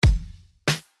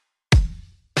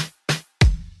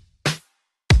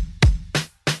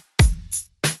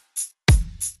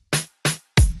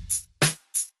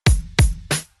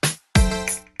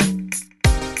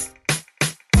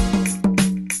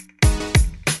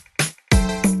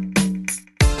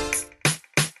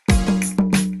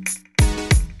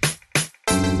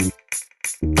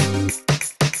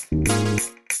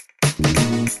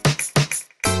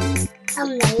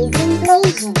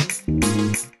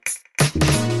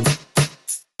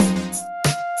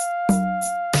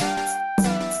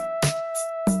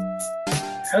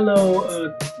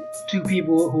Hello, to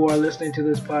people who are listening to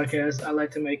this podcast. I'd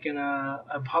like to make an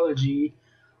apology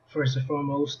first and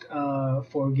foremost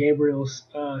for Gabriel's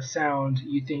sound.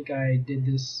 You think I did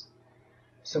this?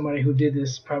 Somebody who did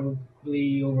this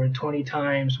probably over 20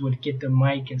 times would get the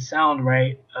mic and sound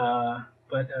right,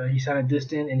 but he sounded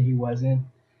distant and he wasn't.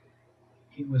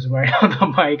 He was right on the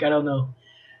mic. I don't know.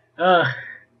 Uh,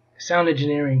 Sound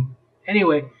engineering.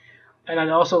 Anyway, and I'd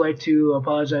also like to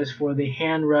apologize for the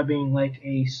hand rubbing like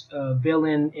a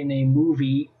villain in a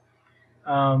movie.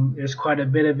 There's quite a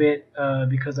bit of it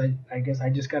because I guess I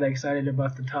just got excited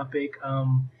about the topic,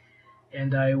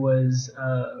 and I was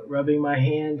rubbing my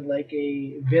hand like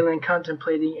a villain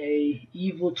contemplating a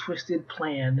evil, twisted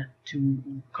plan to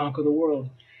conquer the world.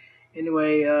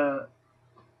 Anyway,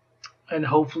 and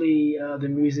hopefully the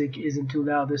music isn't too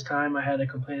loud this time. I had a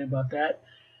complaint about that.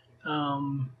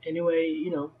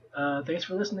 Anyway, thanks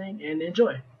for listening and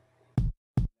enjoy.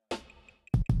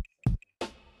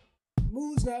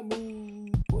 Moods not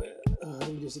mood. Let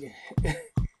me do this again.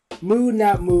 Mood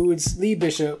not moods. Lee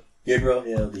Bishop. Gabriel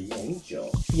Hill, the angel.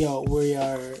 Yo, we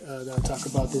are going to talk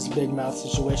about this big mouth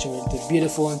situation with the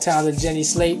beautiful and talented Jenny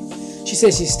Slate. She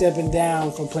says she's stepping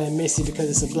down from playing Missy because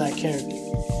it's a black character.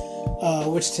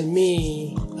 Which to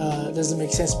me doesn't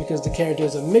make sense because the character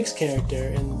is a mixed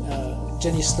character, and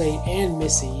Jenny Slate and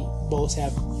Missy both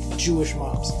have Jewish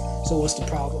moms. So what's the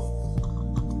problem?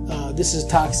 This is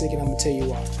toxic, and I'm going to tell you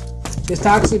why. It's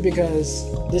toxic because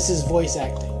this is voice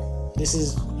acting. This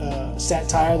is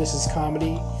satire. This is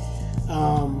comedy.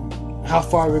 How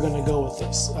far we're going to go with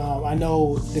this? I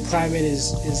know the climate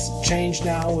is changed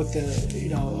now with the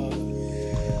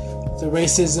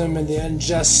racism and the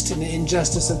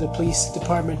injustice of the police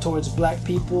department towards black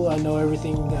people. I know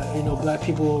everything black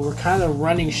people were kind of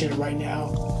running shit right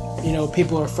now.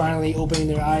 People are finally opening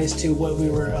their eyes to what we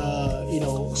were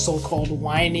so-called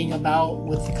whining about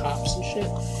with the cops and shit,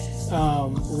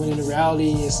 when in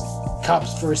reality is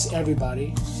cops versus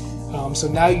everybody. So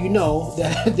now you know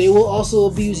that they will also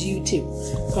abuse you too.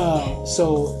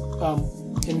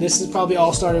 And this is probably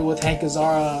all started with Hank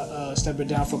Azaria stepping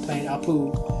down for playing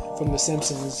Apu from The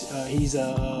Simpsons. He's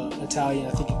Italian,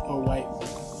 I think, or white.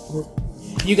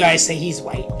 You guys say he's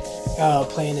white,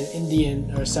 playing an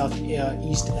Indian or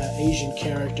Southeast Asian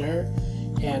character,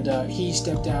 and he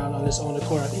stepped down on his own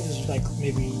accord. I think this was like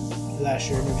maybe last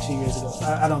year, maybe 2 years ago.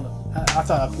 I don't know. I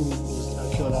thought Apu was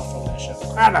killed off from that show.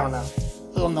 I don't know.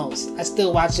 Who knows? I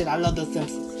still watch it. I love The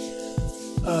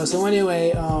Simpsons. So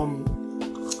anyway,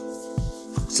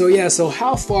 so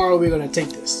how far are we gonna take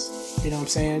this? You know what I'm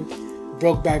saying?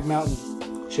 Brokeback Mountain.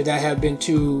 Should that have been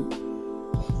two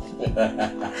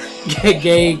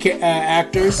gay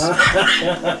actors?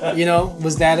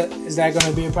 Is that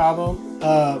gonna be a problem?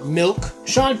 Milk.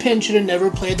 Sean Penn should have never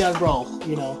played that role.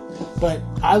 But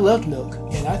I loved Milk,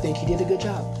 and I think he did a good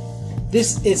job.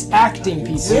 This is acting,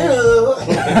 people.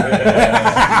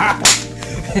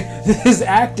 This is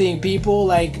acting, people.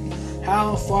 Like,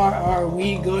 how far are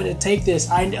we going to take this?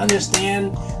 I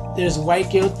understand there's white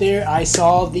guilt there. I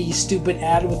saw the stupid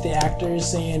ad with the actors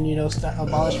saying,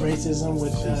 abolish racism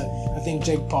with, I think,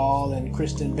 Jake Paul and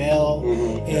Kristen Bell.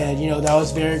 And, that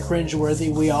was very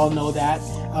cringeworthy. We all know that.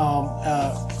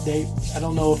 I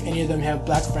don't know if any of them have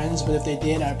black friends, but if they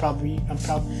did,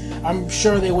 I'm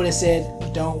sure they would have said,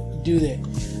 don't do that.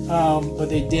 But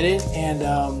they did it. And,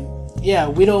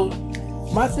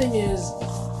 my thing is,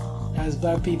 as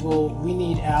black people, we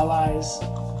need allies,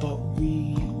 but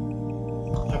we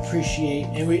appreciate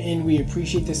and we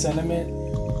appreciate the sentiment,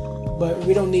 but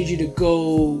we don't need you to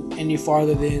go any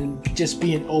farther than just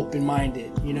being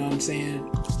open-minded. You know what I'm saying?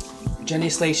 Jenny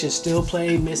Slate should still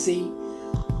play Missy.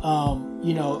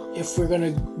 If we're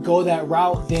gonna go that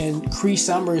route, then Cree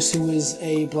Summers, who is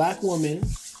a black woman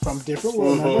from different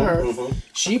world, remember her?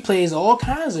 She plays all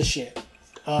kinds of shit,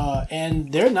 and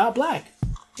they're not black.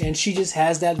 And she just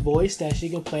has that voice that she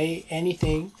can play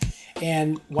anything.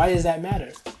 And why does that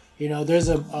matter? There's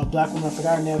a black woman, I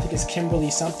forgot her name, I think it's Kimberly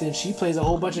something. She plays a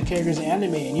whole bunch of characters in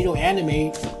anime. And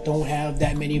anime don't have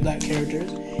that many black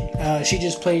characters. She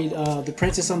just played the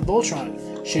princess on Voltron.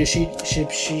 Should she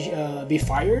be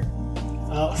fired?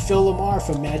 Phil Lamar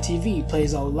from Mad TV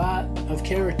plays a lot of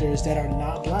characters that are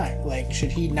not black. Like,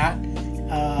 should he not,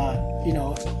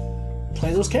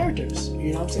 play those characters?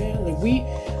 You know what I'm saying? Like,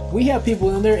 we have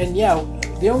people in there, and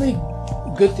the only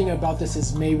good thing about this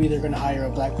is maybe they're going to hire a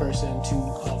black person to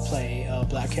play a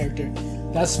black character.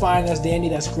 That's fine. That's dandy.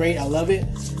 That's great. I love it.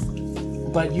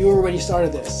 But you already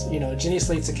started this. Jenny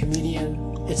Slate's a comedian.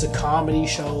 It's a comedy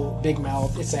show, Big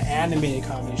Mouth. It's an animated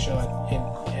comedy show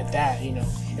at that.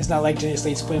 It's not like Jenny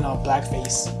Slate's putting on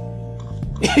blackface.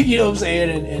 You know what I'm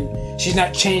saying? And she's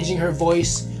not changing her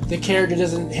voice. The character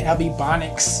doesn't have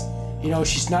ebonics. You know,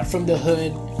 she's not from the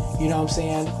hood. You know what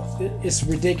I'm saying? It's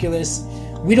ridiculous.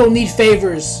 We don't need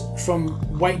favors from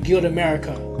white guild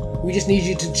America. We just need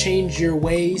you to change your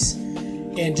ways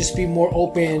and just be more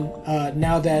open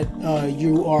now that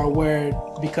you are aware,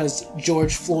 because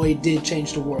George Floyd did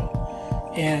change the world.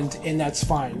 And that's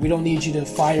fine. We don't need you to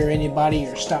fire anybody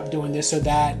or stop doing this or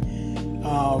that.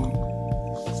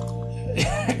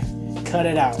 Cut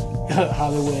it out,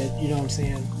 Hollywood. You know what I'm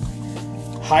saying?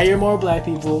 Hire more black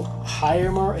people,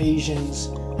 hire more Asians,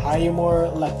 hire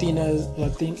more Latinas,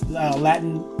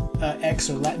 Latin X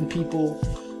or Latin people,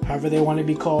 however they want to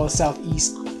be called,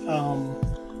 Southeast.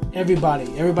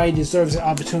 Everybody deserves an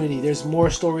opportunity. There's more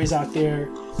stories out there.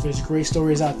 There's great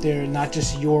stories out there, not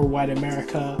just your white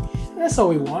America. And that's all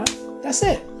we want. That's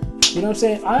it. You know what I'm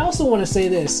saying? I also want to say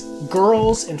this.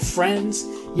 Girls and Friends,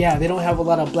 yeah, they don't have a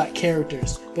lot of black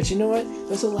characters. But you know what?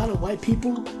 There's a lot of white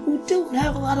people who don't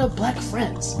have a lot of black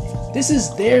friends. This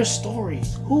is their story.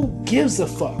 Who gives a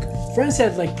fuck? Friends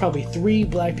had like probably 3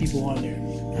 black people on there.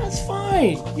 That's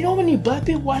fine. You know how many black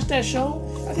people watch that show?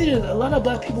 I think there's a lot of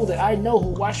black people that I know who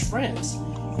watch Friends.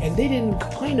 And they didn't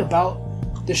complain about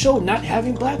the show not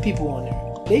having black people on there.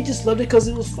 They just loved it because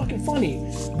it was fucking funny.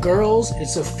 Girls,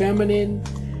 it's a feminine,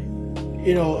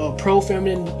 you know, a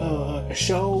pro-feminine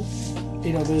show.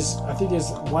 You know, I think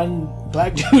there's one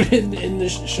black dude in the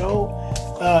show,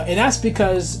 and that's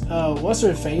because what's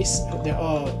her face,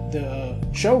 the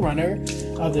showrunner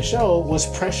of the show was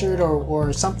pressured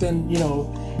or something, you know,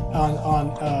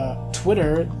 on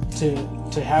Twitter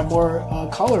to have more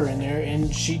color in there,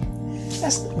 and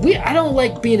I don't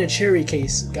like being a cherry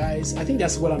case, guys. I think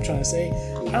that's what I'm trying to say.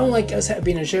 I don't like us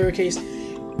being a cherry case.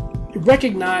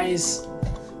 Recognize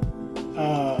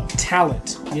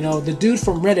talent. You know, the dude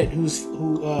from Reddit who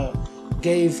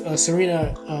gave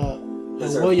Serena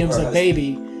Williams a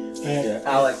baby.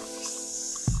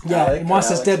 Alex. Yeah, wants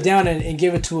to step down and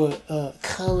give it to a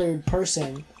colored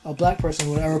person, a black person,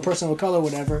 whatever, a person of color,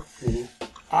 whatever. Mm-hmm.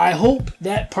 I hope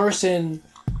that person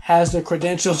has the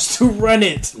credentials to run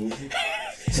it. Mm-hmm.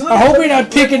 So I hope you're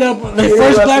not picking up the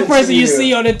first black person you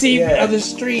see on the TV on the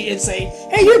street and say,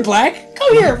 "Hey, you're black.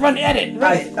 Come here, run edit."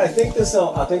 I think this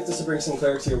will bring some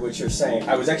clarity to what you're saying.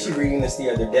 I was actually reading this the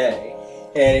other day,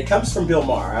 and it comes from Bill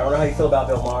Maher. I don't know how you feel about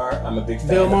Bill Maher. I'm a big fan.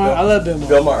 Bill Maher, I love Bill Maher.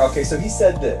 Bill Maher. Okay, so he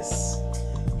said this: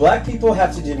 Black people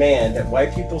have to demand that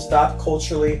white people stop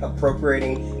culturally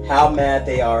appropriating how mad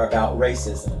they are about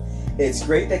racism. It's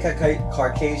great that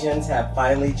Caucasians have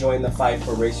finally joined the fight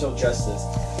for racial justice,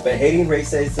 but hating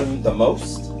racism the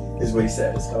most is what he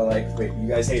said. It's kind of like, wait, you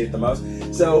guys hate it the most?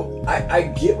 So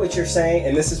I get what you're saying,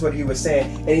 and this is what he was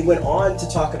saying. And he went on to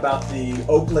talk about the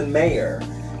Oakland mayor,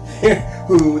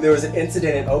 who there was an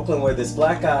incident in Oakland where this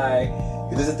black guy,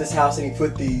 he was at this house and he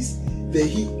put the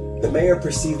mayor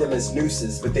perceived them as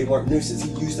nooses, but they weren't nooses. He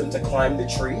used them to climb the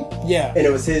tree. Yeah. And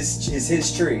it was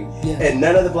his tree. Yeah. And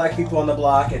none of the black people on the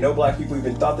block and no black people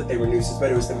even thought that they were nooses,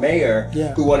 but it was the mayor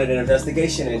who wanted an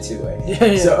investigation into it.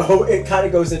 Yeah. So it kind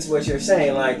of goes into what you're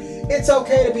saying. Like, it's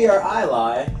okay to be our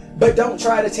ally, but don't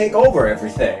try to take over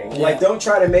everything. Yeah. Like, don't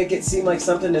try to make it seem like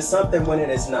something is something when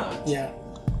it is not. Yeah.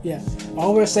 Yeah.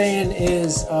 All we're saying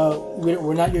is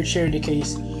we're not your charity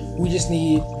case. We just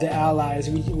need the allies.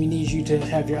 We need you to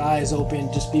have your eyes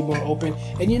open. Just be more open.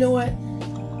 And you know what?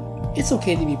 It's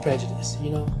okay to be prejudiced,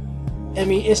 you know? I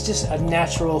mean, it's just a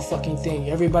natural fucking thing.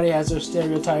 Everybody has their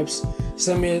stereotypes.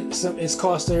 Some it's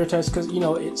called stereotypes because, you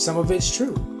know, some of it's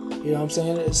true. You know what I'm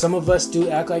saying? Some of us do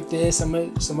act like this. Some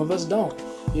of us don't.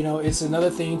 You know, it's another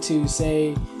thing to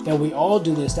say that we all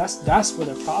do this. That's where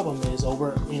the problem is.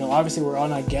 Over, you know, obviously we're all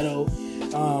not ghetto.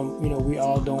 You know, we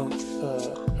all don't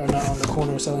are not on the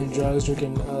corner selling drugs,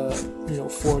 drinking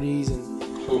 40s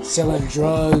and selling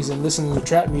drugs and listening to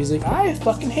trap music. I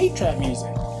fucking hate trap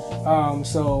music.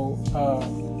 So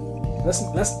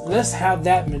let's have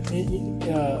that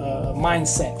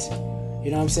mindset.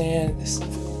 You know what I'm saying?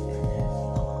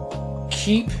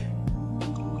 Keep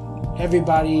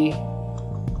everybody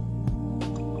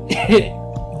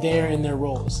there in their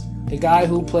roles. The guy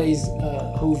who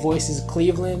voices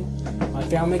Cleveland, my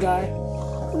Family Guy,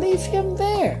 leave him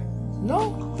there.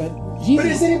 No, but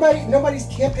is nobody's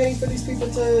campaigning for these people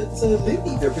to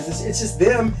leave their position. It's just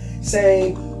them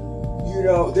saying, you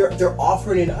know, they're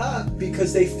offering it up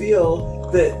because they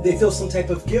feel some type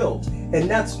of guilt, and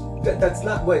that's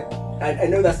not what. I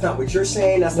know that's not what you're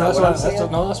saying. That's not what I'm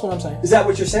saying. That's what I'm saying. Is that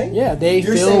what you're saying? Yeah,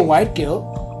 you're feel saying, white guilt.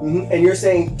 Mm-hmm, and you're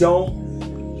saying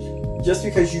don't, just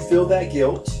because you feel that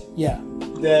guilt. Yeah.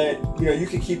 That, you know, you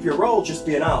can keep your role, just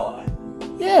be an ally.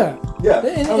 Yeah. Yeah.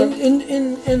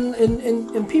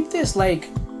 And peep this, like,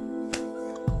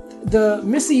 the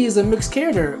Missy is a mixed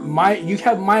character. You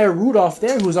have Maya Rudolph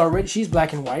there, who's already she's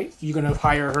black and white. You're gonna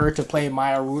hire her to play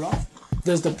Maya Rudolph.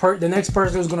 Does the next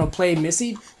person who's gonna play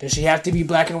Missy, does she have to be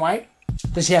black and white?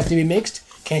 Does she have to be mixed?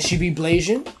 Can she be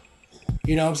Blasian?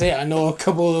 You know what I'm saying? I know a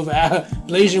couple of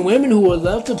Blasian women who would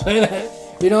love to play that.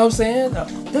 You know what I'm saying?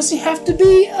 Does she have to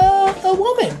be a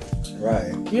woman?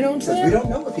 Right. You know what I'm saying? We don't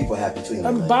know what people have between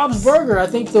them. Bob's Burger, I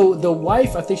think the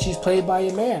wife, I think she's played by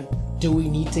a man. Do we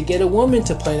need to get a woman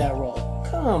to play that role?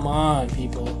 Come on,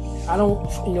 people. I don't,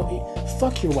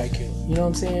 fuck your white kid. You know what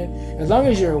I'm saying? As long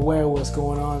as you're aware of what's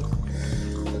going on,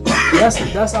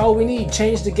 that's all we need.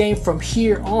 Change the game from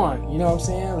here on. You know what I'm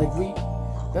saying? Like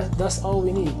that's all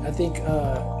we need. I think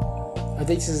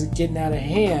this is getting out of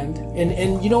hand.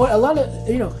 And you know what? A lot of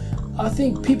I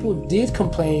think people did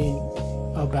complain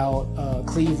about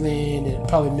Cleveland and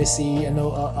probably Missy. I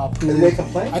know Apu. Did they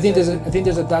complain? I think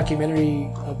there's a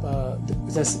documentary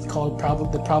that's called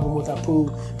The Problem with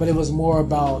Apu, but it was more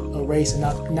about a race and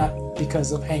not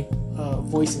because of Hank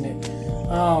voicing it.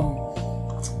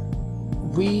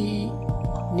 We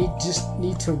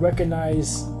need to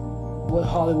recognize what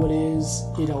Hollywood is.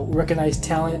 Recognize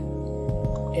talent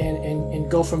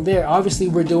and go from there. Obviously,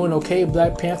 we're doing okay.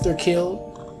 Black Panther killed.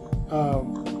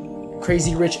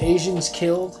 Crazy Rich Asians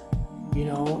killed.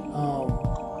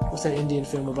 What's that Indian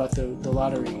film about the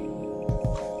lottery?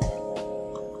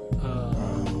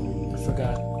 I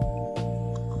forgot.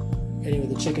 Anyway,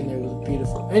 the chicken there was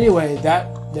beautiful. Anyway,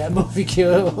 that movie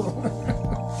killed.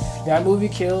 That movie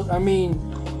killed. I mean,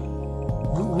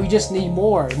 we just need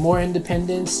more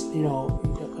independence.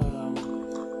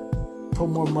 Put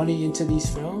more money into these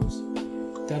films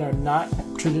that are not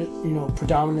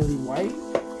predominantly white.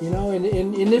 And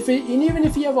even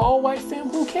if you have an all-white film,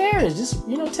 who cares? Just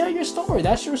tell your story.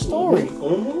 That's your story.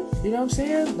 Mm-hmm. You know what I'm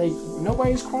saying? Like,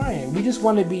 nobody's crying. We just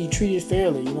want to be treated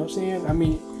fairly. You know what I'm saying? I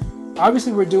mean,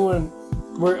 obviously we're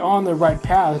on the right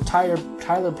path.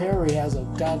 Tyler Perry has a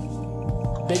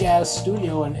big ass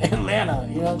studio in Atlanta.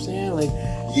 You know what I'm saying? Like,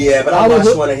 yeah, but I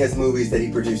watched one of his movies that he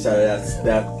produced out of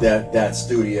that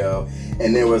studio,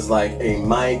 and there was like a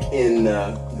mic in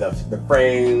the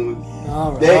frame.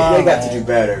 They got to do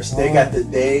better. They got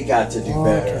to do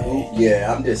better.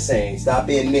 Yeah, I'm just saying, stop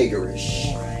being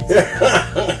niggerish.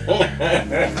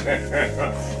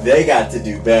 They got to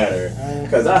do better.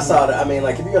 Because I saw that. I mean,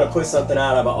 like, if you're gonna put something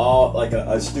out of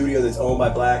a studio that's owned by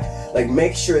black, like,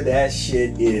 make sure that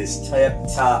shit is tip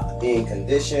top in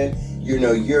condition. Your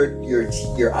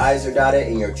I's are dotted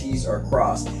and your T's are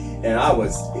crossed. And I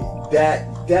was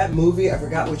that movie. I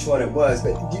forgot which one it was,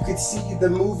 but you could see the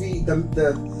movie, the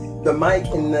mic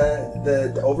and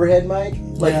the overhead mic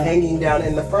hanging down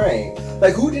in the frame.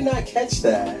 Like, who did not catch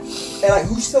that? And like,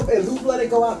 who let it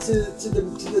go out to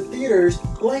the theaters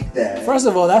like that? First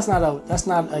of all, that's not a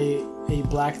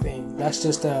black thing. That's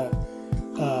just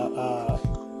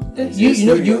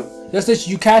that's just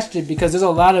you catched it, because there's a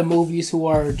lot of movies who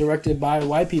are directed by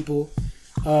white people.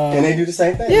 And they do the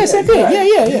same thing. Yeah, same thing. Right.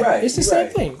 Yeah. Right. It's the same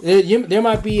thing. There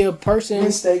might be a person,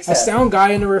 a sound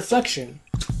guy in a reflection.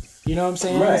 You know what I'm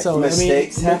saying? Right. So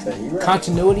Mistakes happen. You're right.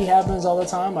 Continuity happens all the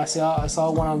time. I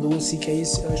saw one on Louis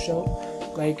C.K.'s show.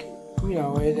 Like,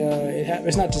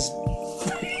 it's not just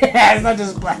it's not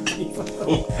just black people.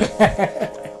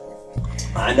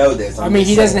 I know this.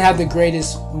 He doesn't have the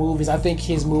greatest movies. I think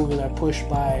his movies are pushed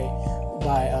by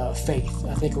faith.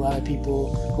 I think a lot of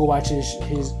people who watch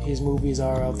his movies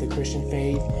are of the Christian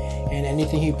faith, and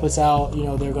anything he puts out,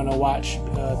 they're gonna watch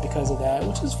because of that,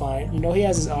 which is fine. He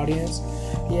has his audience.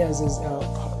 He has his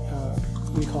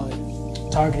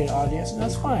targeted audience, and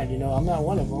that's fine. I'm not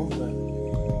one of them, but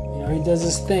he does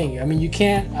his thing. I mean,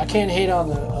 I can't hate on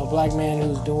a black man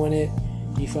who's doing it.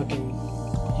 He's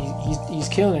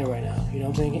killing it right now. You know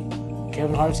what I'm saying?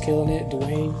 Kevin Hart's killing it.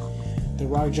 Dwayne The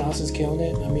Rock Johnson's killing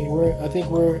it. I mean, I think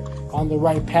we're on the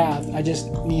right path. I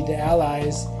just need the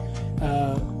allies,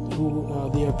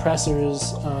 the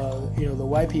oppressors, the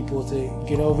white people, to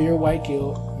get over your white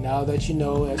guilt. Now that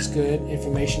that's good.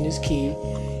 Information is key,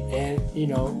 and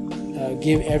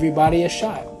give everybody a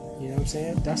shot. You know what I'm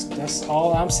saying? That's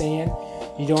all I'm saying.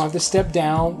 You don't have to step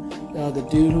down. The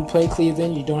dude who played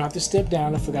Cleveland, you don't have to step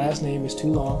down. I forgot his name. It's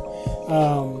too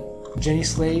long. Jenny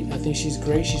Slate, I think she's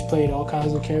great. She's played all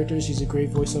kinds of characters. She's a great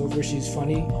voiceover. She's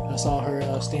funny. I saw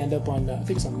her stand up on, I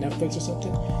think it's on Netflix or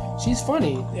something. She's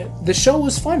funny. The show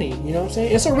was funny. You know what I'm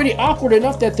saying? It's already awkward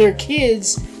enough that they're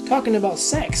kids talking about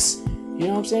sex. You know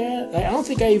what I'm saying? I don't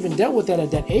think I even dealt with that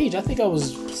at that age. I think I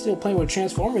was still playing with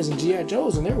Transformers and G.I.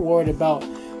 Joes, and they were worried about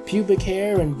pubic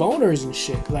hair and boners and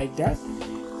shit like that.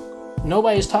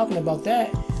 Nobody's talking about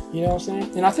that. You know what I'm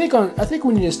saying? And I think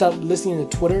we need to stop listening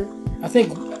to Twitter. I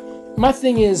think my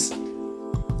thing is,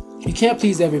 you can't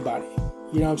please everybody.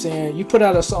 You know what I'm saying? You put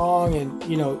out a song and,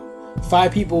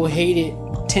 5 people hate it,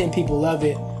 10 people love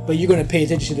it, but you're going to pay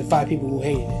attention to the 5 people who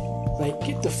hated it. Like,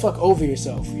 get the fuck over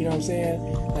yourself. You know what I'm saying?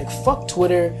 Like, fuck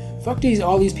Twitter. Fuck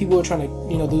all these people who are trying to,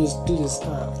 do this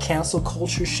cancel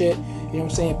culture shit. You know what I'm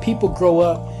saying? People grow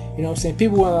up. You know what I'm saying?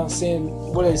 People are saying,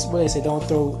 what they say, don't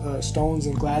throw stones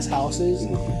in glass houses.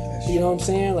 You know what I'm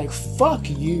saying? Like, fuck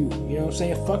you. You know what I'm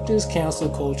saying? Fuck this cancel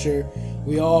culture.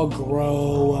 We all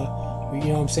grow. You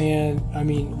know what I'm saying? I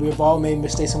mean, we've all made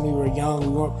mistakes when we were young. We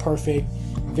weren't perfect.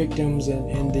 Victims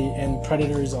and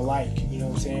predators alike. You know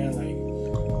what I'm saying? Like,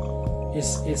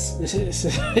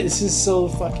 it's just so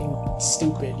fucking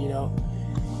stupid.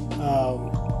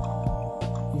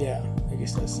 Yeah, I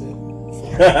guess that's it.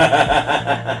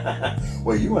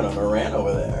 Well, you went on a rant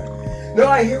over there. No,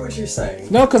 I hear what you're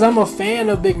saying. No, because I'm a fan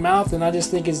of Big Mouth, and I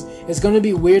just think it's going to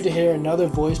be weird to hear another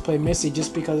voice play Missy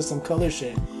just because of some color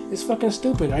shit. It's fucking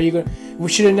stupid. We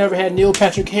should have never had Neil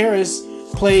Patrick Harris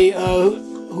play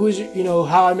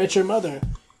How I Met Your Mother.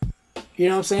 You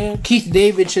know what I'm saying? Keith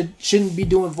David shouldn't be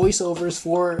doing voiceovers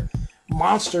for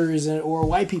monsters or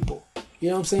white people. You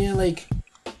know what I'm saying? Like,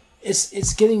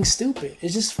 it's getting stupid.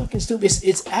 It's just fucking stupid.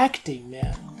 It's acting,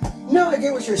 man. No, I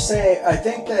get what you're saying. I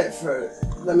think that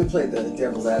let me play the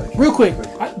devil's advocate. Real quick.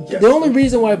 The only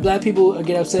reason why black people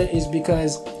get upset is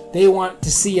because they want to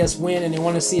see us win and they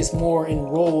want to see us more in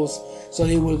roles. So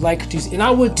they would like to, and I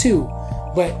would too.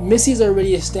 But Missy's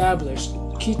already established.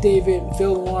 Keith David,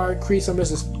 Phil Noir, Creed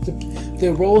Summers,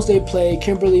 the roles they play,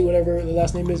 Kimberly, whatever the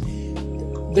last name is,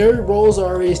 their roles are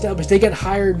already established. They get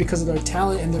hired because of their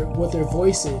talent and what their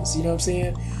voice is. You know what I'm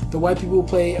saying? The white people who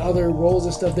play other roles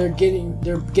and stuff, they're getting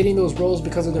those roles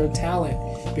because of their talent,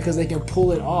 because they can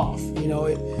pull it off.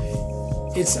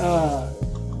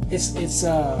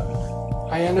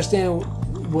 I understand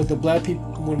what the black people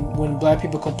when black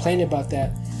people complain about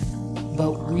that,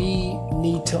 but we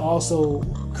need to also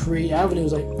create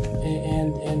avenues and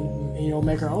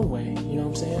make our own way. You know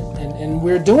what I'm saying? And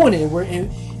we're doing it.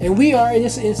 We are.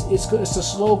 It's a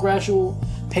slow, gradual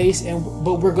pace,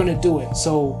 but we're gonna do it.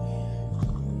 So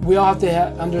we all have to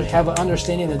have an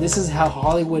understanding that this is how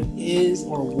Hollywood is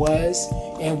or was,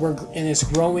 and it's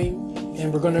growing,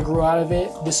 and we're gonna grow out of it.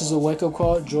 This is a wake up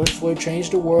call. George Floyd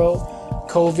changed the world.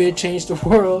 COVID changed the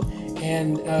world,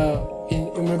 and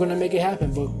we're gonna make it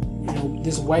happen. But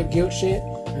this white guilt shit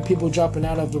and people dropping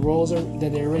out of the roles that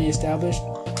they already established.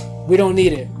 We don't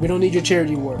need it. We don't need your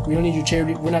charity work. We don't need your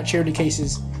charity. We're not charity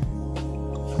cases.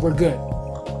 We're good.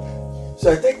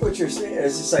 So I think what you're saying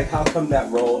is just like, how come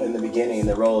that role in the beginning,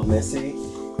 the role of Missy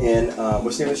in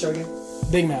what's the name of the show again?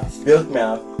 Big Mouth. Big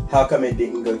Mouth. How come it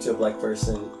didn't go to a black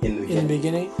person in the beginning? In the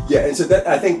beginning? Yeah, and so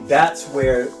I think that's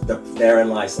where therein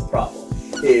lies the problem.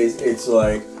 It's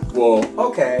like, well,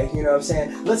 okay, you know what I'm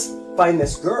saying? Let's find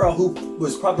this girl who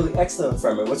was probably excellent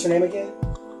from it. What's her name again?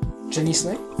 Jenny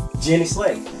Slate. Jenny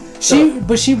Slate.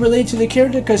 But she related to the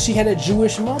character because she had a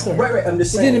Jewish mother. Right. I'm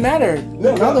just saying. It didn't matter.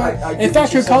 No, I in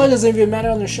fact, her color doesn't even matter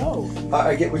on the show.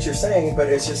 I get what you're saying, but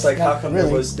it's just like, how come there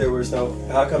was no?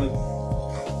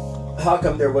 How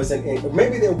come there wasn't?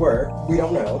 Maybe there were. We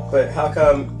don't know. But how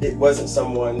come it wasn't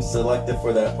someone selected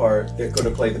for that part that could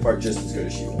have played the part just as good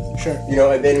as she was? Sure.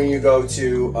 And then when you go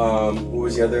to what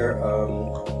was the other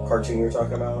cartoon you were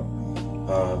talking about?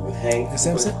 With Hank. The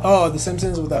Simpsons? The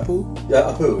Simpsons with Apu?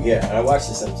 Yeah, Apu, yeah. And I watched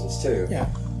The Simpsons too. Yeah.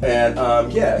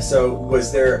 And so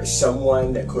was there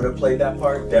someone that could have played that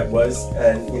part that was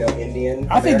an Indian?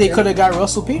 I think they could have got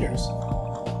Russell Peters.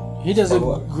 He does a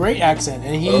great accent,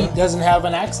 and he doesn't have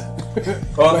an accent.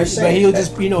 But he'll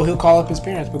just he'll call up his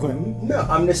parents. No,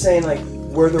 I'm just saying, like,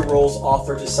 were the roles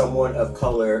offered to someone of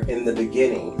color in the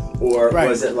beginning, or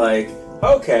was it like,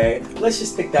 okay, let's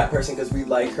just pick that person because we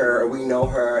like her or we know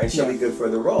her and she'll be good for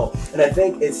the role? And I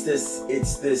think this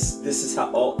is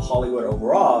how Hollywood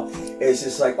overall is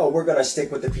just like, oh, we're going to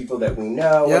stick with the people that we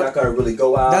know. We're not going to really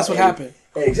go out. That's what happened.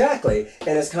 Exactly.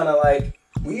 And it's kind of like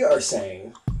we are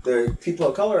saying, the people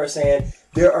of color are saying,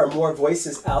 there are more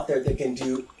voices out there that can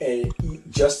do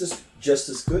just as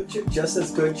good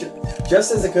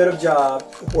a job,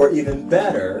 or even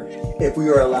better, if we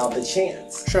were allowed the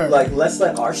chance. Sure. Like, let's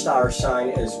let our stars shine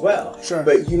as well. Sure.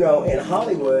 But in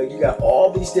Hollywood, you got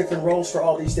all these different roles for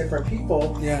all these different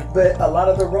people. Yeah. But a lot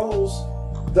of the roles,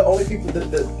 the only people,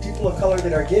 the people of color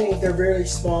that are getting, they're very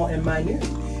small and minute.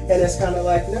 And it's kind of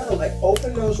like, no, like,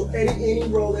 open those, any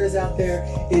role that is out there,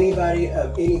 anybody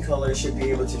of any color should be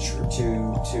able to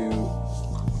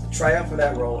try out for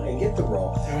that role and get the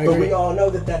role. But we all know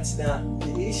that that's not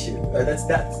the issue, or that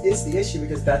is the issue,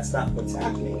 because that's not what's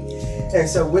happening. And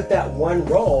so with that one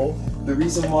role, the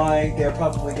reason why they're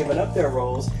probably giving up their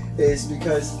roles is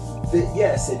because,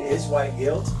 yes, it is white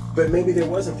guilt, but maybe there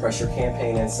was a pressure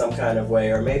campaign in some kind of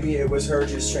way, or maybe it was her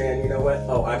just saying, you know what,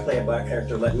 oh, I play a black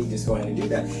character, let me just go ahead and do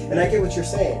that. And I get what you're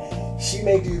saying. She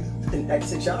may do an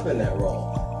excellent job in that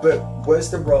role, but was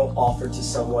the role offered to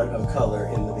someone of color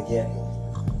in the beginning?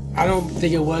 I don't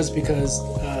think it was, because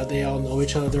they all know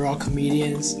each other. They're all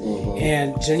comedians,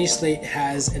 and Jenny Slate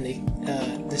has a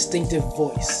distinctive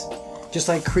voice, just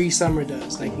like Cree Summer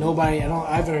does. Like nobody,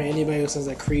 I haven't heard anybody who says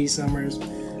that Cree Summers.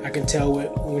 I can tell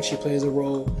when she plays a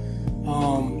role.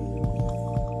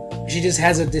 She just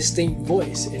has a distinct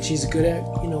voice, and she's good at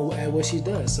at what she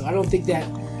does. So I don't think that.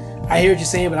 I hear what you're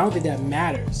saying, but I don't think that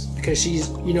matters, because she's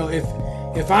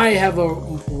if I have a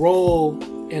role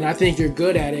and I think you're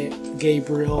good at it,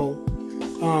 Gabriel,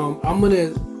 I'm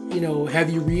gonna have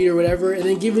you read or whatever, and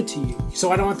then give it to you,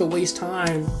 so I don't have to waste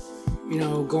time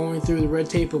going through the red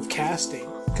tape of casting,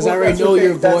 because I already know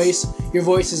your voice. Your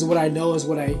voice is what I know, is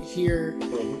what I hear.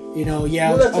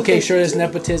 Sure, there's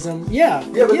nepotism. Yeah,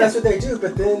 but that's what they do.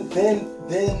 But then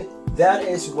that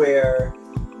is where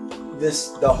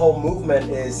the whole movement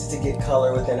is to get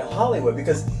color within Hollywood,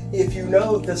 because if you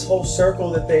know this whole circle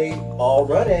that they all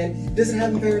run in doesn't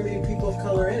have very many people of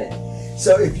color in it.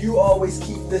 So if you always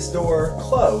keep this door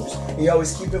closed, and you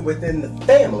always keep it within the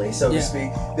family, so to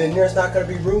speak, then there's not going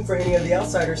to be room for any of the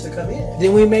outsiders to come in.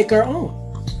 Then we make our own.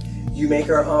 You make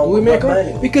our own. We make our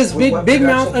own, because Big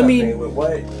Mouth. I mean,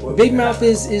 Big Mouth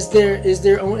is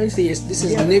their own entity. This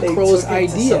is Nick Kroll's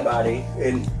idea.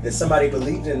 Somebody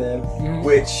believed in them,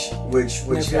 which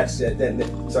Netflix.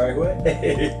 Sorry, what?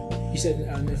 You said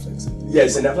Netflix. Yeah,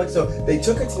 it's Netflix. So they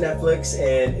took it to Netflix,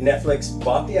 and Netflix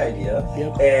bought the idea,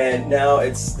 and now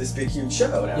it's this big, huge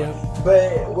show now. Yep.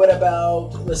 But what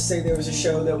about, let's say there was a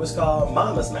show that was called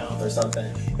Mama's Mouth or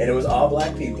something, and it was all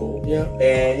black people,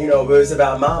 and it was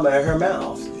about Mama and her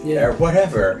mouth, or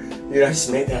whatever. I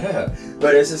just made that up.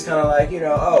 But it's just kind of like,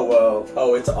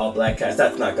 it's all black cast.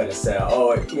 That's not going to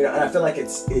sell. And I feel like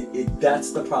that's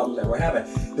the problem that we're having.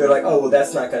 They're like,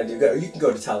 that's not going to do good. You can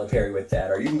go to Tyler Perry with that,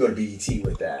 or you can go to BET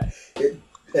with that.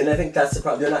 And I think that's the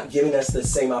problem. They're not giving us the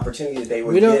same opportunity that they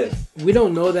would give. We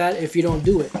don't know that if you don't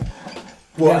do it.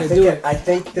 Well, I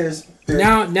think there's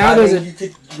now you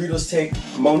could just take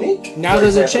Monique. Now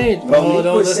there's a change.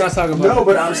 Let's not talk about it. No,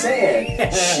 but I'm saying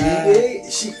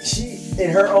she in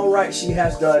her own right, she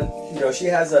has done. She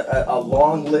has a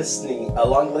long list of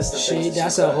things.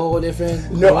 That's a whole different.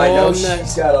 No, I know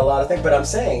she's got a lot of things, but I'm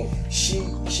saying she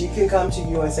can come to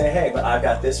you and say, "Hey, but I've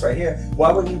got this right here." Why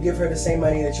wouldn't you give her the same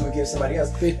money that you would give somebody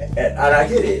else? And I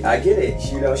get it.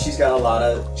 She's got a lot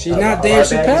of. She's not Dave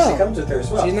Chappelle. She comes with her as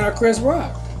well. She's not Chris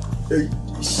Rock.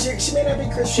 She may not be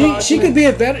Chris Rock. She could be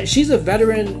a veteran. She's a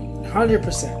veteran,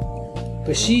 100%.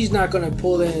 But she's not gonna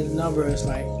pull in numbers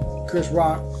like Chris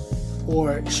Rock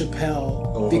or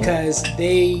Chappelle, because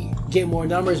they get more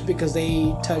numbers because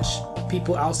they touch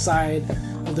people outside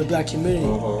of the black community.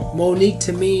 Monique,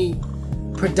 to me,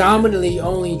 predominantly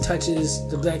only touches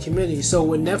the black community. So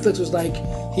when Netflix was like,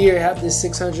 here, have this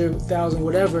 600,000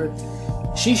 whatever,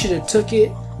 she should have took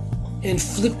it and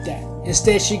flipped that.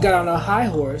 Instead, she got on a high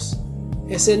horse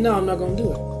and said, no, I'm not gonna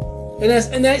do it.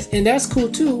 And that's cool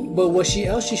too. But what she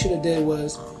should have did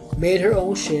was made her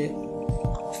own shit,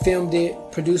 filmed it,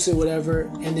 produced it, whatever,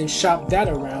 and then shopped that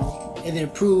around, and then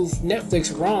proved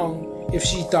Netflix wrong if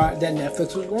she thought that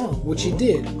Netflix was wrong, which she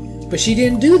did. But she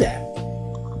didn't do that.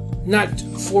 Not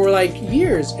for like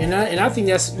years. And I think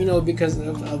that's, because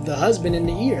of the husband in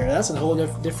the ear. That's a whole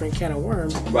different can of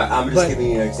worms. Right, I'm just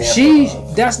giving you an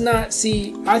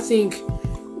example. I think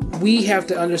we have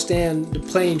to understand the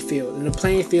playing field, and the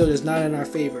playing field is not in our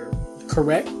favor,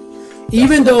 correct?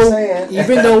 Even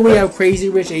though we have Crazy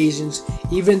Rich Asians,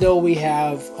 even though we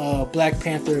have Black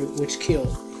Panther, which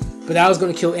killed, but that was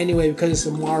going to kill anyway because it's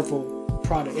a Marvel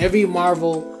product. Every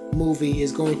Marvel movie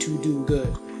is going to do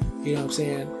good. You know what I'm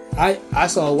saying? I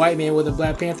saw a white man with a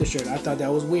Black Panther shirt. I thought that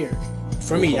was weird.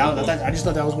 For me, I just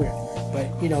thought that was weird.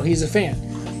 But he's a fan.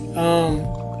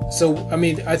 So I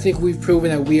mean, I think we've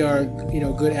proven that we are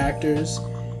good actors.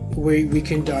 We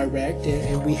can direct,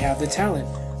 and we have the talent.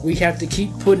 We have to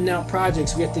keep putting out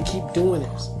projects. We have to keep doing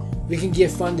this. We can get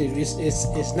funded.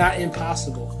 It's not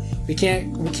impossible. We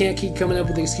can't keep coming up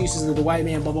with excuses of the white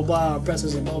man, blah blah blah,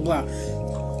 oppressors and blah blah blah.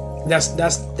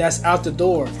 That's out the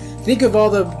door. Think of all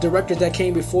the directors that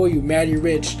came before you: Matty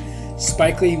Rich,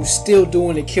 Spike Lee, who's still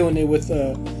doing it, killing it with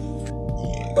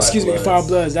Five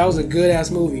Bloods. That was a good ass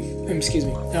movie. Excuse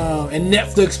me. And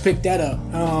Netflix picked that up.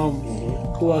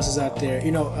 Who else is out there?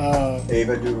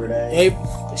 Ava DuVernay.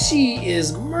 She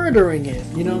is murdering it.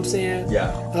 You know what I'm saying?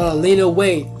 Yeah. Lena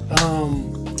Waithe.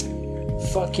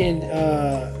 fucking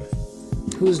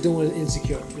who's doing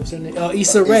Insecure? What's her name?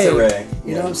 Issa Rae.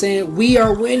 You know what I'm saying? We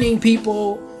are winning,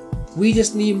 people. We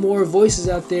just need more voices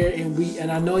out there,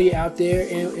 and I know you're out there,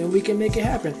 and we can make it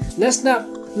happen. Let's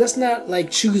not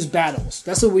like choose battles.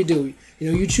 That's what we do.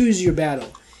 You know, you choose your battle,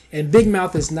 and Big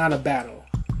Mouth is not a battle.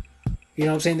 You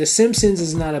know what I'm saying? The Simpsons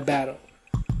is not a battle.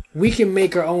 We can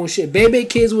make our own shit. Baby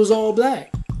Kids was all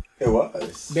black. It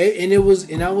was. And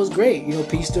that was great. You know,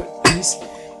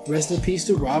 rest in peace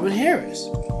to Robin Harris.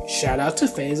 Shout out to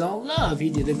Faison Love. He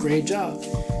did a great job.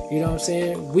 You know what I'm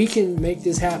saying? We can make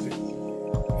this happen.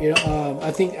 You know,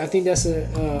 I think that's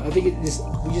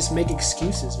we just make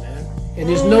excuses, man. And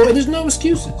there's no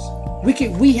excuses.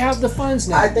 We have the funds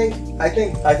now. I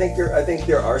think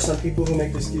there are some people who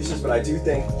make excuses, but I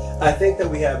think that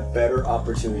we have better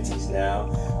opportunities now.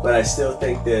 But I still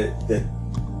think that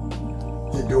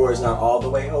the door is not all the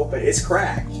way open. It's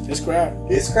cracked. It's cracked.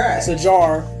 It's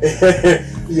ajar.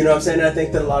 You know what I'm saying? I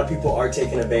think that a lot of people are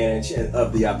taking advantage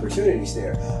of the opportunities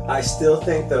there. I still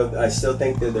think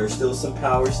that there's still some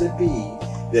powers that be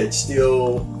that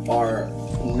still are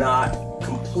not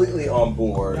completely on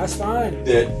board. That's fine.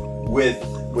 That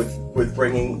with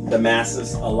bringing the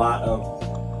masses a lot of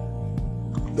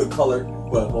the color.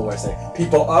 What would I say?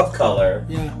 People of color.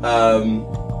 Yeah.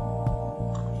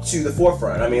 To the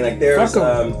forefront. I mean, like there's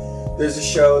a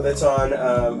show that's on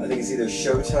I think it's either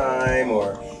Showtime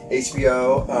or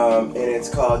HBO, and it's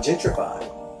called Gentrified.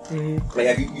 Mm-hmm. Like,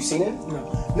 have you seen it?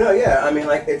 No, yeah. I mean,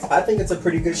 like I think it's a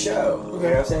pretty good show. Okay. You know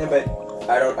what I'm saying? But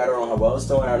I don't know how well it's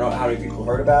doing. I don't know how many people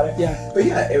heard about it. Yeah. But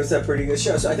yeah, it was a pretty good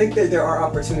show. So I think that there are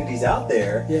opportunities out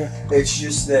there. Yeah. It's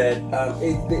just that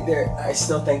I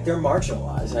still think they're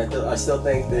marginalized. I still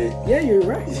think that. Yeah, you're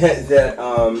right. That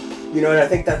you know, and I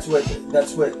think that's what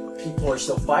people are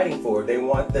still fighting for. They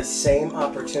want the same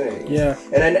opportunities. Yeah.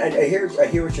 And I hear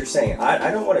what you're saying. I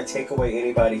don't want to take away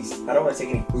I don't want to take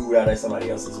any food out of somebody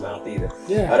else's mouth either.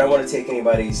 Yeah. I don't want to take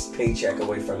anybody's paycheck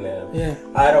away from them. Yeah.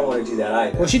 I don't want to do that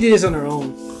either. Well, she did this on her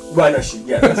own. Well, no, she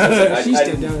that's what I'm She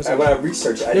saying. stepped down. When I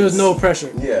researched it, There was no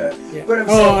pressure. Yeah. Yeah. But I'm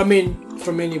saying, I mean,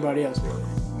 from anybody else, really.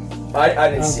 I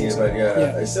didn't see it, so. but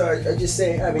yeah. Yeah. So I just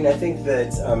say, I mean, I think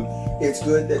that it's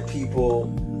good that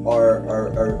people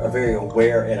are very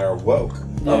aware and are woke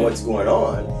on what's going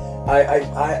on.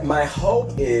 My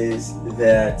hope is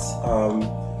that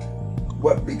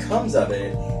what becomes of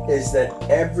it is that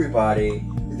everybody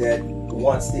that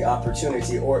wants the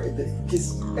opportunity, or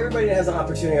because everybody that has an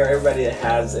opportunity or everybody that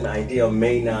has an ideal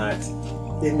may not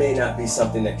be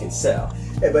something that can sell.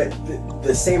 But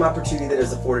the same opportunity that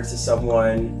is afforded to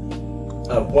someone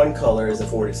of one color is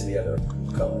afforded to the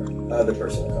other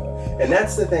person of color. And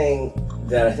that's the thing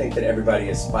that I think that everybody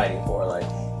is fighting for. Like,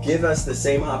 give us the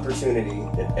same opportunity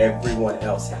that everyone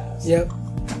else has. Yep.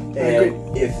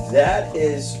 And if that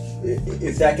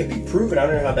can be proven, I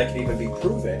don't know how that can even be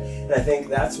proven. And I think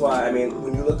that's why, I mean,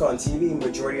 when you look on TV,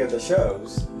 majority of the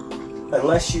shows,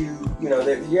 unless you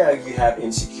have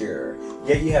Insecure,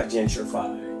 you have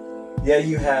Gentrified,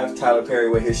 you have Tyler Perry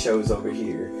with his shows over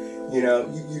here. You know,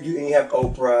 you have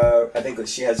Oprah. I think that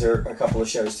she has a couple of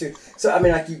shows too. So I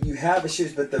mean, like you have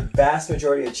issues, but the vast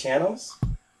majority of channels.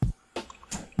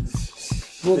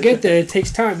 We'll get there. It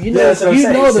takes time. You know, that's what I'm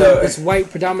saying. It's white,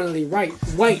 predominantly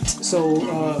white. So,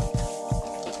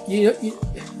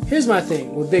 here's my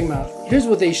thing with Big Mouth. Here's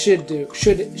what they should do.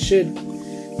 Should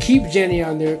keep Jenny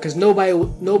on there, because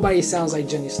nobody sounds like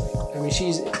Jenny Slate. I mean,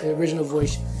 she's the original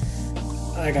voice.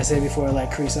 Like I said before,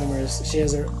 like Cree Summers, she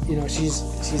has her. You know, she's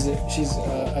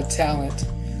a talent.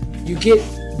 You get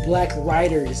black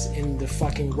writers in the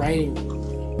fucking writing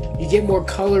room. You get more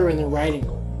color in the writing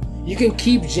room. You can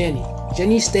keep Jenny.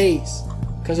 Jenny stays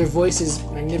because her voice is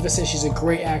magnificent. She's a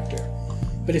great actor.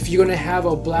 But if you're gonna have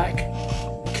a black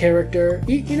character,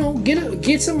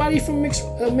 get somebody from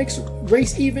mixed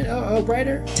race, even a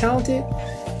writer, talented,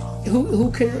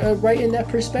 who can write in that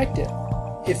perspective.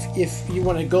 If you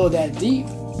want to go that deep,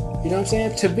 you know what I'm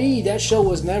saying? To me, that show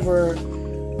was never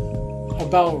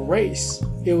about race.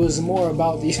 It was more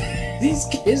about these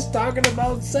kids talking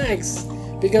about sex,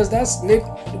 because that's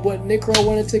what Nick Kroll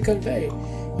wanted to convey.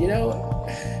 You know,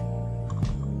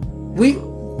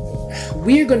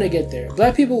 we're gonna get there.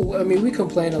 Black people, I mean, we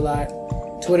complain a lot.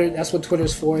 Twitter, that's what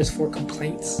Twitter's for. Is for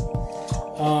complaints.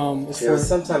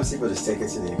 Sometimes people just take it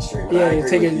to the extreme. Yeah, they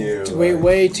take it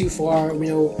way too far. You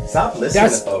know, stop listening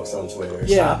to folks on Twitter.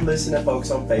 Yeah. Stop listening to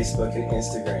folks on Facebook and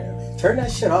Instagram. Turn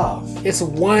that shit off. It's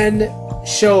one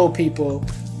show, people.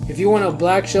 If you want a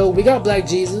black show, we got Black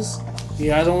Jesus. You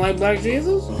guys don't like Black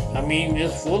Jesus? I mean,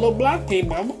 it's full of black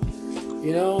people.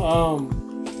 You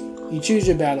know, you choose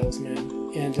your battles, man.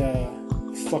 And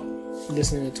fuck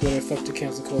listening to Twitter. Fuck the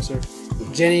cancel culture.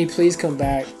 Jenny, please come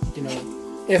back. You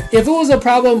know, if it was a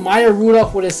problem, Maya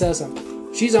Rudolph would have said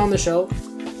something. She's on the show.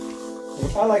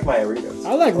 I like Maya Rudolph.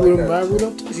 I like Maya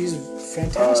Rudolph too. She's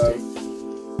fantastic.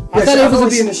 I thought it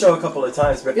was seen the show a couple of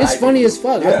times, but it's funny as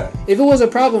fuck. Yeah. If it was a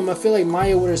problem, I feel like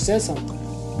Maya would have said something.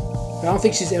 But I don't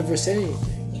think she's ever said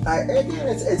anything. Again,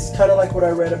 it's kind of like what I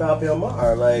read about Bill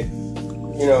Maher, like,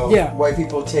 you know, white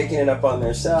people taking it up on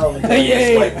themselves and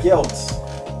this white guilt,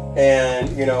 and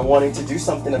you know, wanting to do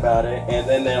something about it, and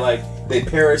then they're like, they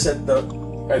perish at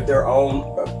their own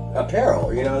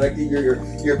apparel. You know, like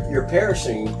you're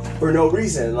perishing for no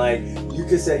reason. Like you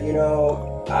could say, you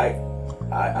know, I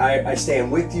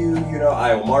stand with you, you know,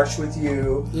 I will march with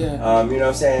you. Yeah. You know what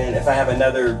I'm saying? If I have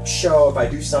another show, if I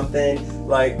do something,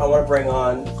 like I want to bring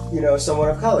on, you know, someone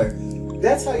of color.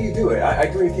 That's how you do it. I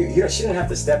agree with you. You know, she didn't have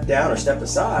to step down or step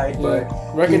aside, but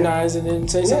recognize and then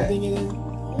say something and then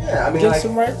I mean,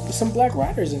 get some black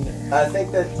writers in there. I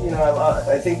think that, you know,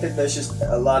 I think that there's just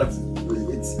a lot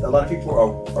of people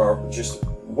are just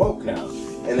woke now,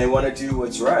 and they want to do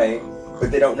what's right. But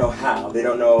they don't know how. They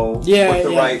don't know what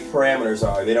the right parameters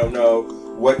are. They don't know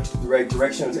what the right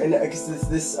direction is. And I guess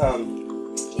this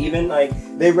even like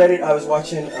they read it. I was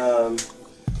watching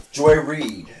Joy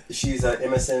Reid. She's a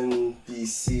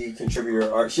MSNBC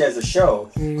contributor. She has a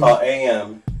show called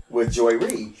AM with Joy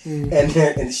Reid, and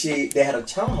they had a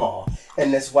town hall,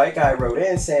 and this white guy wrote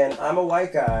in saying, "I'm a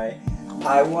white guy.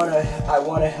 I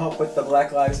wanna help with the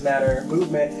Black Lives Matter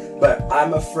movement, but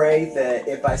I'm afraid that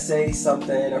if I say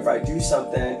something or if I do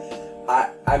something,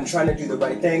 I'm trying to do the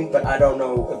right thing, but I don't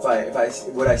know if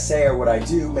what I say or what I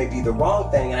do may be the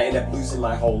wrong thing, and I end up losing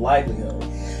my whole livelihood."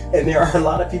 And there are a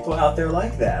lot of people out there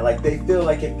like that. Like they feel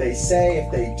like if they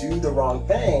do the wrong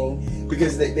thing,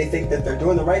 because they think that they're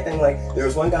doing the right thing. Like there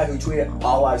was one guy who tweeted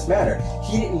All Lives Matter.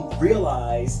 He didn't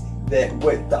realize that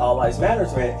what the All Lives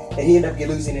Matters meant, and he ended up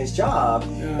losing his job.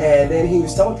 And then he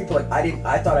was telling people like,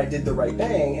 I thought I did the right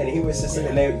thing, and he was just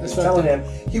and they was telling him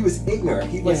he was ignorant.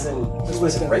 He wasn't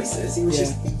racist. He was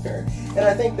just ignorant. And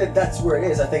I think that that's where it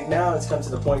is. I think now it's come to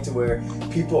the point to where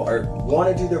people want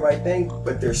to do the right thing,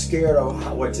 but they're scared of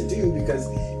what to do, because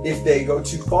if they go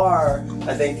too far,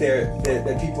 I think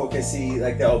that people can see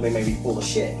like they may be full of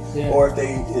shit. Or if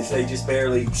they just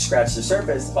barely scratch the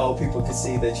surface, people can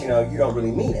see that, you know, you don't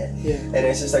really mean it. And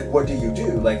it's just like, what do you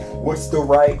do? Like, what's the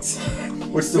right it's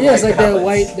like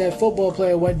balance? that football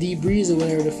player, D Breeze or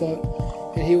whatever the fuck,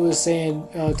 and he was saying,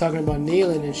 talking about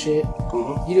kneeling and shit.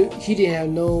 He didn't have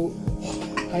no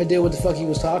idea what the fuck he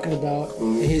was talking about,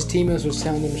 and his teammates was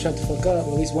telling him to shut the fuck up.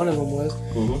 At least one of them was,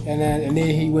 and then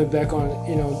he went back on,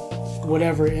 you know,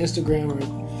 whatever Instagram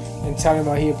and talking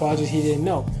about he apologized. He didn't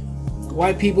know.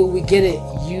 White people, we get it.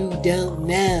 You don't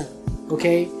know,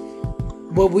 okay?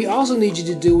 What we also need you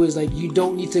to do is, like, you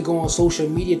don't need to go on social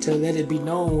media to let it be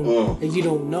known that you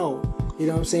don't know. You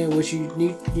know what I'm saying? What you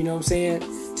need, you know what I'm saying?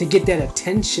 To get that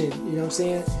attention, you know what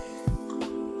I'm saying?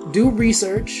 Do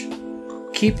research.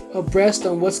 Keep abreast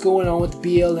on what's going on with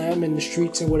BLM and the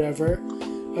streets and whatever.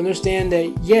 Understand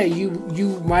that,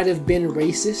 you might have been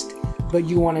racist, but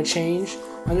you want to change.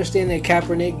 Understand that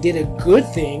Kaepernick did a good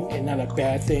thing and not a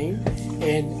bad thing,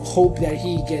 and hope that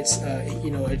he gets,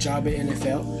 a job at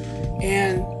NFL.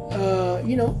 And,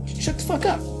 shut the fuck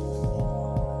up.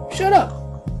 Shut up.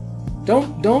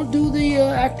 Don't do the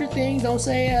actor thing. Don't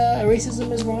say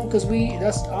racism is wrong, because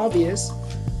that's obvious.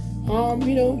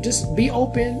 Just be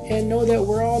open and know that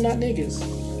we're all not niggas.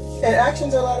 And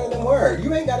actions are louder than words.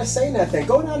 You ain't gotta say nothing.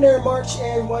 Go down there and march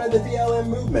in one of the BLM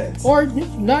movements. Or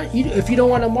not. If you don't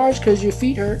want to march because your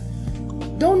feet hurt,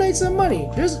 donate some money.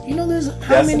 There's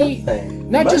how many?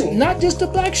 Not just the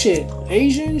black shit,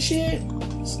 Asian shit,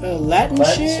 Latin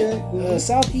shit,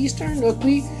 Southeastern. Look,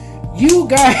 you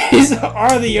guys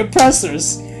are the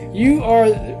oppressors. You are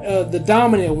the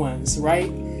dominant ones,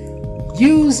 right?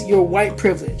 Use your white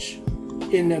privilege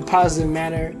in a positive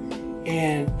manner,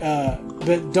 and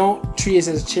but don't treat us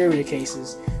as charity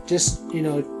cases. Just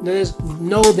know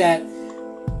that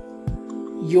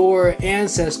your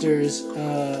ancestors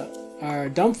are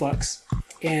dumb fucks,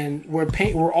 and we're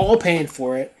all paying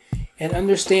for it. And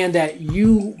understand that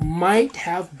you might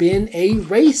have been a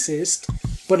racist,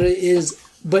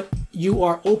 but you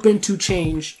are open to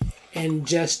change, and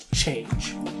just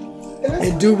change.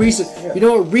 And do research.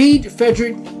 Yeah. Read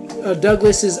Frederick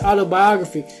Douglass's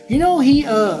autobiography. He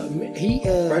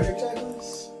Frederick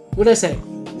Douglass? What did I say?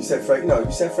 You said Frederick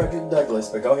Douglass,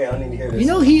 but go ahead, I need to hear this. He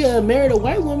married a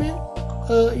white woman.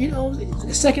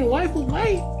 His second wife was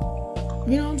white.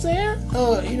 You know what I'm saying?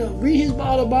 Read his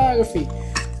autobiography.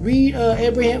 Read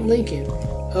Abraham Lincoln.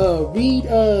 Read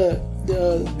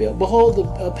Behold the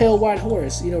Pale White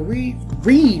Horse. Read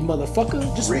read,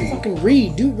 motherfucker. Just Read. fucking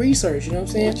read. Do research. You know what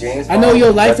I'm saying? James I know Bond,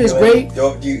 your life is great.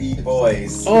 W.E. Du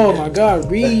Bois. Oh my God,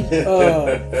 read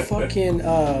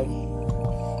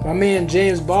my man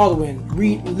James Baldwin.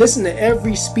 Listen to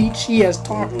every speech he has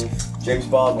talked. James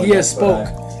Baldwin. He has spoke.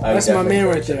 That's my man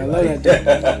right there. I love that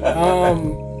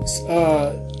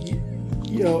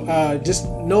dude. Just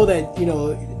know that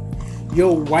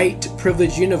your white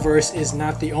privileged universe is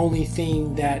not the only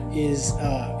thing that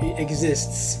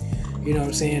exists. You know what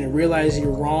I'm saying? And realize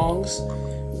your wrongs.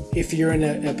 If you're in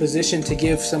a position to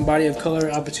give somebody of color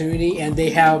an opportunity and they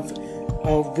have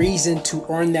a reason to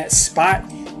earn that spot,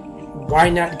 why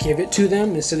not give it to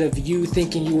them instead of you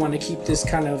thinking you want to keep this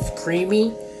kind of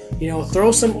creamy?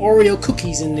 Throw some Oreo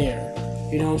cookies in there.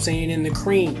 You know what I'm saying? In the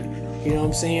cream. You know what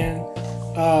I'm saying?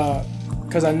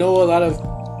 Because I know a lot of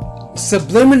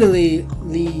subliminally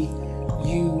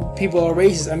you people are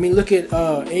racist. I mean, look at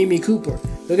Amy Cooper.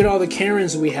 Look at all the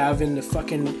Karens we have in the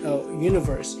fucking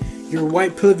universe. Your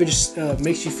white privilege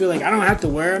makes you feel like I don't have to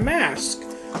wear a mask,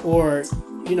 or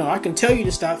I can tell you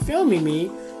to stop filming me,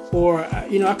 or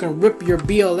I can rip your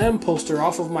BLM poster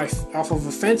off of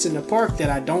a fence in the park that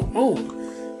I don't own.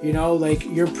 Like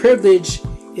your privilege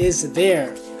is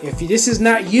there. If this is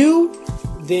not you,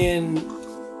 then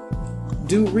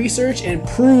do research and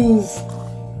prove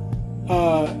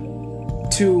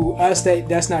to us that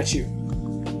that's not you.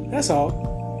 That's all.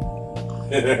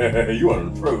 You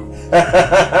want to prove?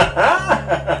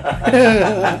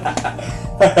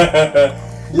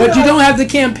 But you don't have to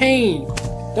campaign.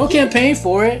 Don't campaign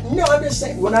for it. No, I'm just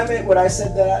saying. When I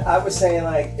said that, I was saying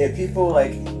like if people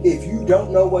if you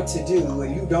don't know what to do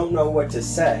and you don't know what to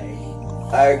say,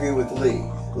 I agree with Lee.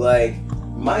 Like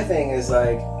my thing is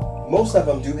most of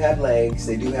them do have legs,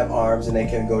 they do have arms, and they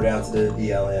can go down to the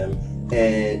BLM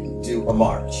and do a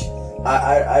march.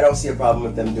 I don't see a problem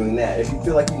with them doing that. If you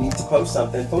feel like you need to post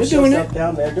something, post your stuff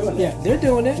down there doing it. Yeah, they're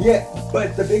doing it. Yeah,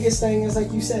 but the biggest thing is,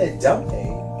 like you said, donate.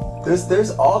 There's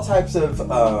all types of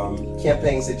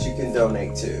campaigns that you can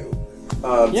donate to.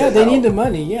 They need the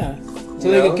money, so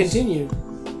they can continue.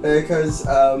 Because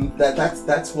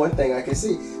that's one thing I can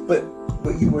see. But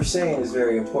what you were saying is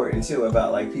very important too,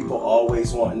 about people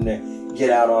always wanting to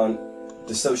get out on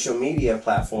the social media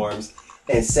platforms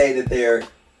and say that they're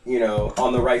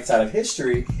on the right side of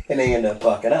history, and they end up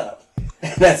fucking up.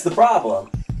 And that's the problem.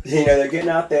 They're getting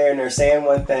out there and they're saying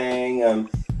one thing, and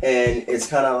it's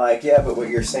kind of but what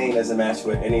you're saying doesn't match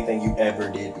with anything you ever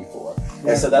did before.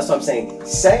 Yeah. And so that's what I'm saying.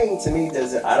 Saying to me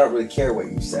I don't really care what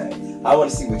you say. I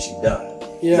want to see what you've done.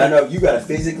 Yeah. 'Cause I know if you got to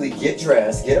physically get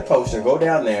dressed, get a poster, go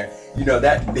down there,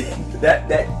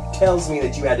 that tells me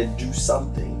that you had to do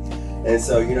something. And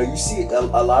so, you see a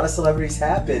lot of celebrities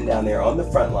have been down there on the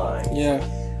front line. Yeah.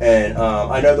 And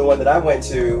I know the one that I went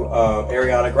to,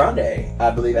 Ariana Grande,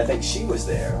 I think she was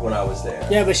there when I was there.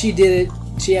 Yeah, but she did it.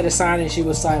 She had a sign and she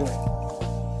was silent.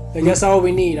 That's all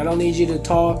we need. I don't need you to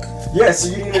talk. Yeah, so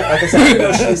you need to, like I said, I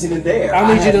know she wasn't even there.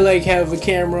 I need you to have a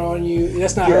camera on you.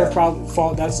 That's not her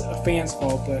fault. That's a fan's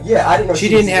fault. But I didn't know she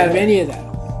didn't have any of that.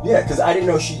 Yeah, because I didn't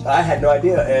know I had no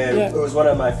idea. And it was one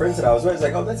of my friends that I was with. It's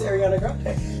like, oh, that's Ariana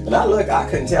Grande. And I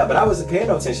couldn't tell, but I wasn't paying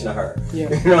no attention to her. Yeah.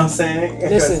 You know what I'm saying?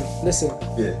 Listen.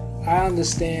 Yeah. I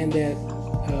understand that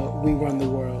we run the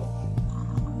world.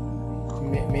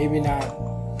 Maybe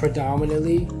not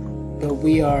predominantly, but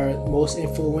we are most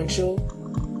influential.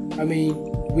 I mean,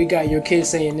 we got your kids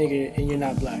saying nigga and you're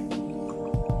not black.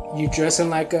 You dressing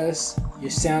like us, you're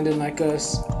sounding like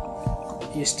us,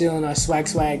 you're stealing our swag.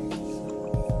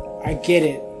 I get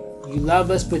it. You love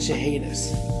us, but you hate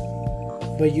us.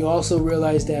 But you also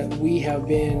realize that we have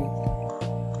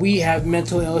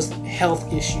mental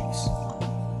health issues.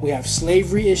 We have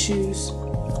slavery issues,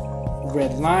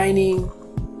 redlining,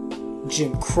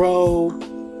 Jim Crow,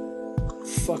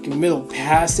 fucking Middle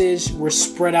Passage. We're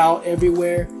spread out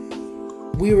everywhere.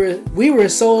 We were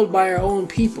sold by our own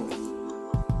people.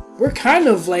 We're kind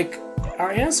of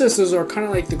our ancestors are kind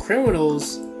of like the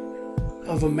criminals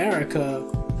of America,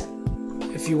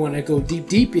 if you want to go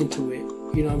deep into it.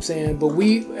 You know what I'm saying? But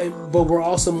we're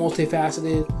also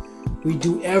multifaceted. We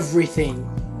do everything.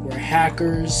 We're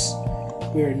hackers.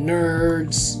 We're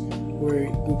nerds.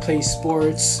 We play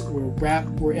sports. We're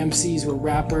MCs. We're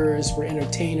rappers. We're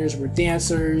entertainers. We're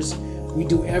dancers. We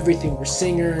do everything. We're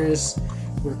singers.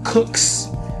 We're cooks.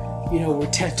 We're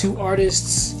tattoo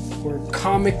artists. We're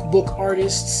comic book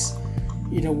artists.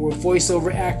 We're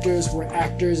voiceover actors. We're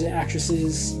actors and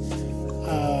actresses.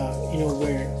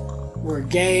 We're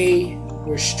gay.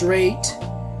 We're straight.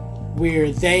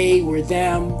 We're they. We're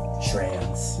them.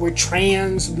 Trans. We're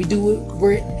trans.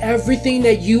 We're everything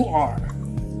that you are.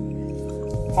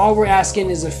 All we're asking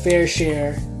is a fair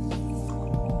share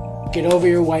Get over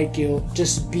your white guilt.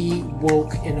 Just be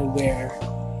woke and aware.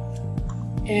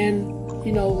 And,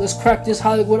 you know, let's crack this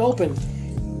Hollywood open.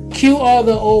 Kill all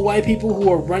the old white people who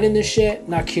are running this shit.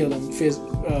 Not kill them,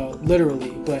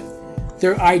 literally, but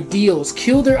their ideals.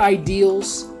 Kill their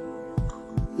ideals.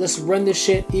 Let's run this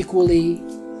shit equally.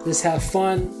 Let's have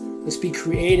fun. Let's be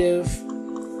creative.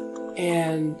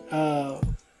 And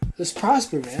let's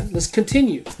prosper, man. Let's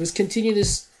continue. Let's continue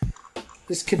this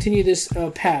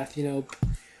path. You know,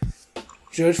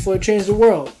 George Floyd changed the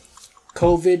world.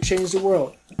 COVID changed the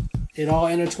world. It all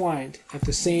intertwined at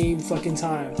the same fucking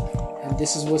time, and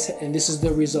this is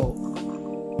the result.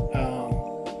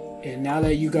 And now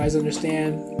that you guys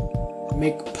understand,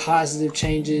 make positive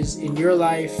changes in your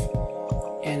life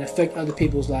and affect other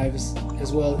people's lives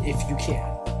as well if you can.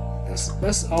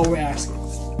 That's all we're asking.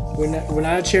 We're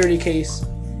not a charity case.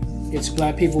 It's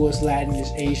black people, it's Latin,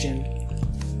 it's Asian.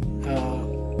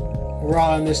 We're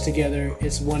all in this together.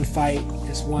 It's one fight.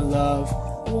 It's one love.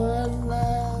 One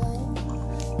love.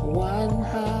 One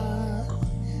heart.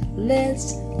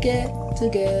 Let's get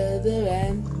together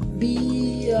and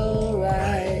be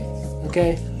alright.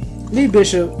 Okay? Lee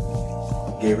Bishop.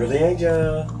 Gabriel the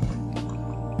Angel.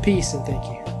 Peace and thank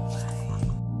you.